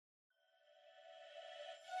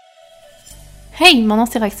Hey, mon nom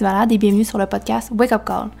c'est Roxy Valade et bienvenue sur le podcast Wake Up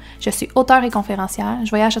Call. Je suis auteure et conférencière, je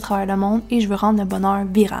voyage à travers le monde et je veux rendre le bonheur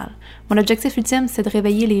viral. Mon objectif ultime, c'est de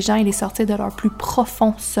réveiller les gens et les sortir de leur plus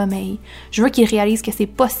profond sommeil. Je veux qu'ils réalisent que c'est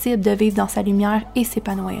possible de vivre dans sa lumière et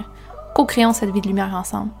s'épanouir. Co-créons cette vie de lumière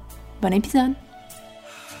ensemble. Bon épisode!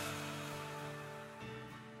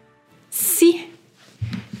 Si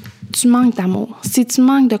tu manques d'amour, si tu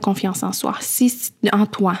manques de confiance en soi, en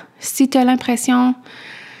toi, si tu as l'impression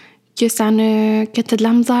que tu as de la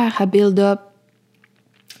misère à build up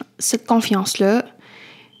cette confiance-là,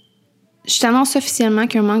 je t'annonce officiellement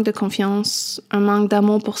qu'un manque de confiance, un manque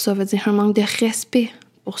d'amour pour ça veut dire un manque de respect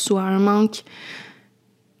pour soi, un manque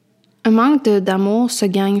d'amour se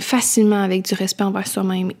gagne facilement avec du respect envers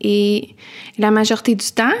soi-même. Et la majorité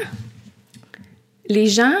du temps, les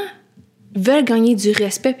gens veulent gagner du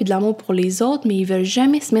respect et de l'amour pour les autres, mais ils veulent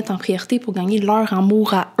jamais se mettre en priorité pour gagner leur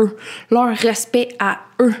amour à eux, leur respect à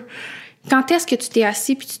eux. Quand est-ce que tu t'es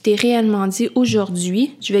assis puis tu t'es réellement dit «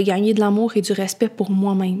 Aujourd'hui, je vais gagner de l'amour et du respect pour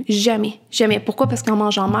moi-même » ? Jamais, jamais. Pourquoi? Parce qu'en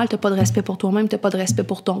mangeant mal, t'as pas de respect pour toi-même, t'as pas de respect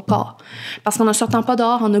pour ton corps. Parce qu'en ne sortant pas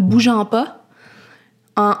dehors, en ne bougeant pas,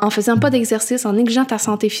 en faisant pas d'exercice, en négligeant ta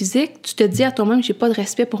santé physique, tu te dis à toi-même « J'ai pas de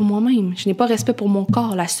respect pour moi-même, je n'ai pas de respect pour mon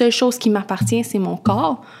corps. La seule chose qui m'appartient, c'est mon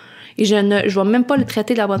corps. » Et je vais même pas le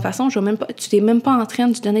traiter de la bonne façon, tu t'es même pas en train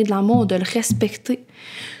de lui donner de l'amour, de le respecter.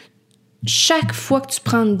 Chaque fois que tu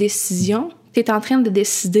prends une décision, tu es en train de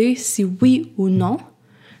décider si oui ou non,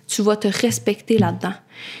 tu vas te respecter là-dedans.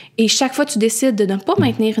 Et chaque fois que tu décides de ne pas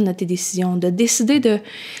maintenir une de tes décisions, de décider de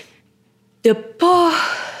pas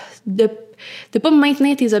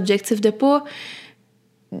maintenir tes objectifs, de pas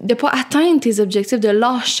atteindre tes objectifs, de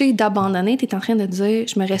lâcher, d'abandonner, tu es en train de dire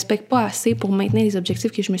 « Je me respecte pas assez pour maintenir les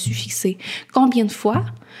objectifs que je me suis fixés. » Combien de fois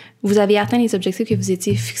vous avez atteint les objectifs que vous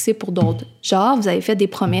étiez fixés pour d'autres? Genre, vous avez fait des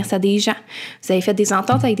promesses à des gens, vous avez fait des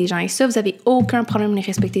ententes avec des gens et ça, vous avez aucun problème de les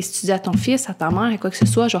respecter. Si tu dis à ton fils, à ta mère, à quoi que ce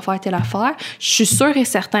soit, je vais faire telle affaire, je suis sûre et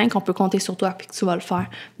certain qu'on peut compter sur toi et que tu vas le faire.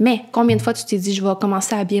 Mais combien de fois tu t'es dit « Je vais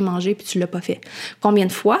commencer à bien manger » puis tu l'as pas fait? Combien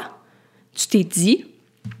de fois tu t'es dit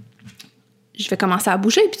je vais commencer à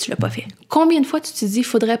bouger, puis tu l'as pas fait. Combien de fois tu t'es dit, il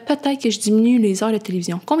faudrait peut-être que je diminue les heures de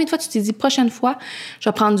télévision? Combien de fois tu t'es dit, prochaine fois, je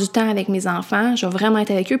vais prendre du temps avec mes enfants, je vais vraiment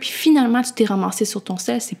être avec eux, puis finalement, tu t'es ramassé sur ton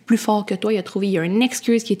sel, c'est plus fort que toi, il y a une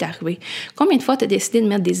excuse qui est arrivée. Combien de fois tu as décidé de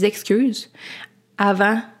mettre des excuses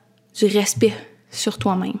avant du respect sur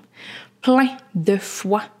toi-même? Plein de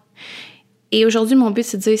fois. Et aujourd'hui, mon but,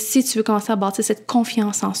 c'est de dire, si tu veux commencer à bâtir cette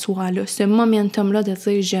confiance en soi-là, ce momentum-là de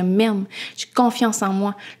dire « je m'aime, j'ai confiance en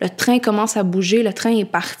moi », le train commence à bouger, le train est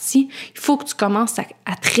parti, il faut que tu commences à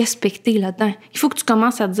te respecter là-dedans. Il faut que tu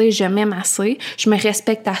commences à te dire « je m'aime assez, je me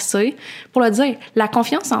respecte assez ». Pour le dire, la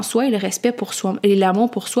confiance en soi et le respect pour soi et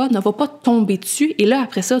l'amour pour soi ne va pas te tomber dessus et là,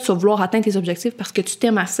 après ça, tu vas vouloir atteindre tes objectifs parce que tu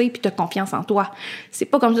t'aimes assez et tu as confiance en toi. C'est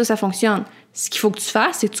pas comme ça que ça fonctionne. Ce qu'il faut que tu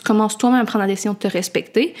fasses, c'est que tu commences toi-même à prendre la décision de te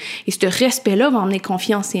respecter. Et ce respect-là va emmener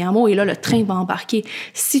confiance et amour. Et là, le train va embarquer.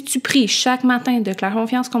 Si tu pries chaque matin de la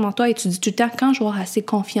confiance comme en toi et tu dis tout le temps, quand je vais avoir assez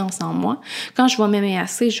confiance en moi, quand je vais m'aimer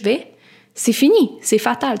assez, c'est fini. C'est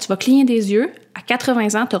fatal. Tu vas cligner des yeux. À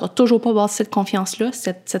 80 ans, tu n'auras toujours pas bâti cette confiance-là,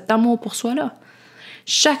 cet amour pour soi-là.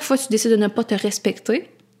 Chaque fois que tu décides de ne pas te respecter,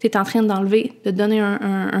 tu es en train de donner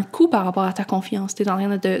un coup par rapport à ta confiance. Tu es en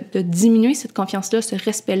train de diminuer cette confiance-là, ce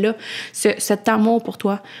respect-là, cet amour pour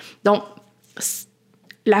toi. Donc,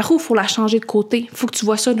 la roue, il faut la changer de côté. Il faut que tu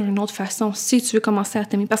vois ça d'une autre façon si tu veux commencer à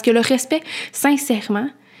t'aimer. Parce que le respect, sincèrement,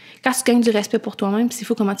 quand tu gagnes du respect pour toi-même, c'est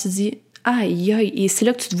fou comment tu dis « aïe, aïe ». Et c'est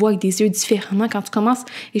là que tu te vois avec des yeux différemment quand tu commences.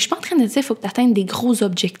 Et je suis pas en train de dire qu'il faut que tu atteignes des gros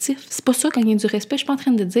objectifs. C'est pas ça, gagner du respect. Je suis pas en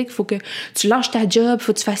train de dire qu'il faut que tu lâches ta job, il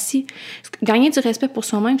faut que tu fasses ci. Gagner du respect pour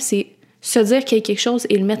soi-même, c'est se dire qu'il y a quelque chose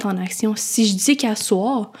et le mettre en action. Si je dis qu'à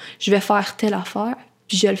soir, je vais faire telle affaire,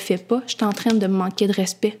 puis je le fais pas, je suis en train de me manquer de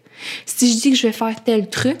respect. Si je dis que je vais faire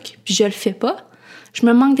tel truc, puis je le fais pas, je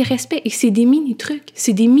me manque de respect. Et c'est des mini-trucs.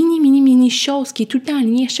 C'est des mini choses qui est tout le temps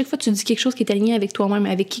aligné. À chaque fois que tu dis quelque chose qui est aligné avec toi-même,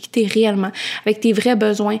 avec qui tu es réellement, avec tes vrais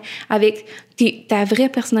besoins, avec ta vraie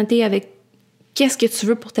personnalité, avec qu'est-ce que tu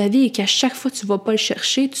veux pour ta vie et qu'à chaque fois tu vas pas le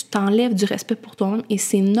chercher, tu t'enlèves du respect pour toi-même et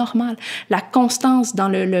c'est normal. La constance dans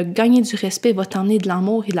le gagner du respect va t'emmener de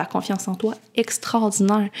l'amour et de la confiance en toi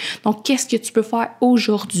extraordinaire. Donc, qu'est-ce que tu peux faire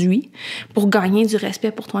aujourd'hui pour gagner du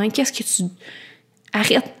respect pour toi-même? Qu'est-ce que tu...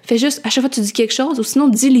 Arrête, fais juste, à chaque fois que tu dis quelque chose, ou sinon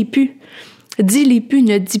dis-les plus. Dis-les plus,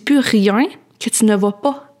 ne dis plus rien que tu ne vas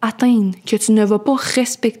pas atteindre, que tu ne vas pas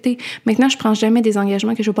respecter. Maintenant, je prends jamais des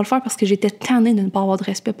engagements que je ne vais pas le faire parce que j'étais tannée de ne pas avoir de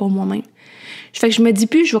respect pour moi-même. Fait que je me dis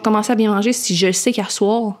plus, je vais commencer à bien manger si je le sais qu'à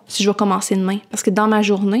soir, si je vais commencer demain. Parce que dans ma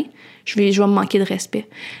journée, je vais me manquer de respect.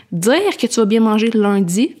 Dire que tu vas bien manger le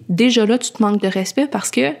lundi, déjà là, tu te manques de respect parce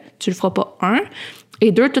que tu le feras pas, 1.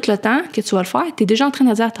 Et 2, tout le temps que tu vas le faire, tu es déjà en train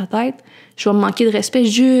de dire à ta tête, je vais me manquer de respect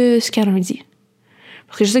jusqu'à lundi.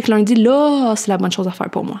 Parce que je sais que lundi, là, c'est la bonne chose à faire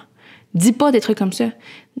pour moi. Dis pas des trucs comme ça.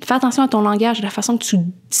 Fais attention à ton langage, à la façon que tu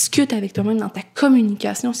discutes avec toi-même dans ta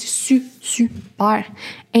communication. C'est super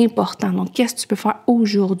important. Donc, qu'est-ce que tu peux faire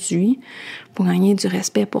aujourd'hui pour gagner du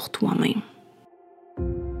respect pour toi-même?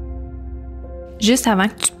 Juste avant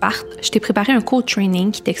que tu partes, je t'ai préparé un court training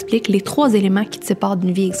qui t'explique les 3 éléments qui te séparent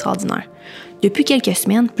d'une vie extraordinaire. Depuis quelques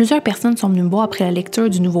semaines, plusieurs personnes sont venues me voir après la lecture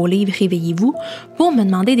du nouveau livre « Réveillez-vous » pour me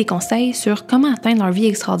demander des conseils sur comment atteindre leur vie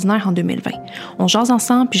extraordinaire en 2020. On jase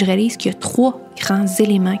ensemble puis je réalise qu'il y a 3 grands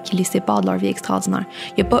éléments qui les séparent de leur vie extraordinaire.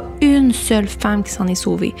 Il n'y a pas une seule femme qui s'en est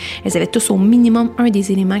sauvée. Elles avaient tous au minimum un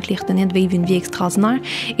des éléments qui les retenait de vivre une vie extraordinaire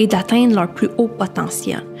et d'atteindre leur plus haut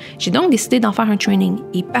potentiel. J'ai donc décidé d'en faire un training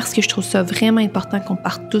et parce que je trouve ça vraiment important qu'on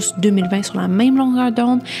parte tous 2020 sur la même longueur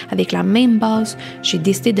d'onde, avec la même base, j'ai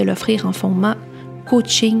décidé de l'offrir en format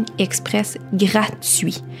coaching express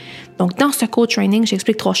gratuit. Donc, dans ce coach training,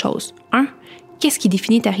 j'explique 3 choses. 1, qu'est-ce qui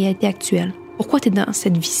définit ta réalité actuelle? Pourquoi tu es dans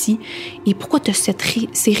cette vie-ci? Et pourquoi tu as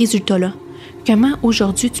ces résultats-là? Comment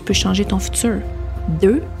aujourd'hui tu peux changer ton futur?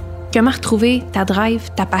 2, comment retrouver ta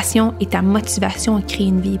drive, ta passion et ta motivation à créer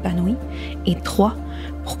une vie épanouie? Et 3,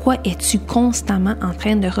 pourquoi es-tu constamment en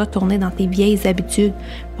train de retourner dans tes vieilles habitudes?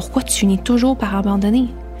 Pourquoi tu finis toujours par abandonner?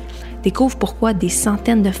 Découvre pourquoi des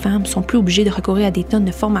centaines de femmes sont plus obligées de recourir à des tonnes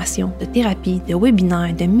de formations, de thérapies, de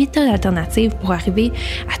webinaires, de méthodes alternatives pour arriver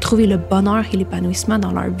à trouver le bonheur et l'épanouissement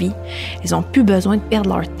dans leur vie. Elles n'ont plus besoin de perdre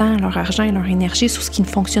leur temps, leur argent et leur énergie sur ce qui ne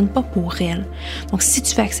fonctionne pas pour elles. Donc, si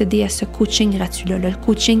tu veux accéder à ce coaching gratuit-là, le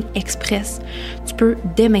coaching express, tu peux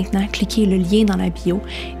dès maintenant cliquer le lien dans la bio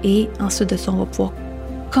et ensuite de ça, on va pouvoir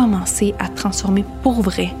commencer à transformer pour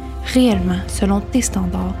vrai, réellement, selon tes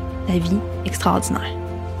standards, ta vie extraordinaire.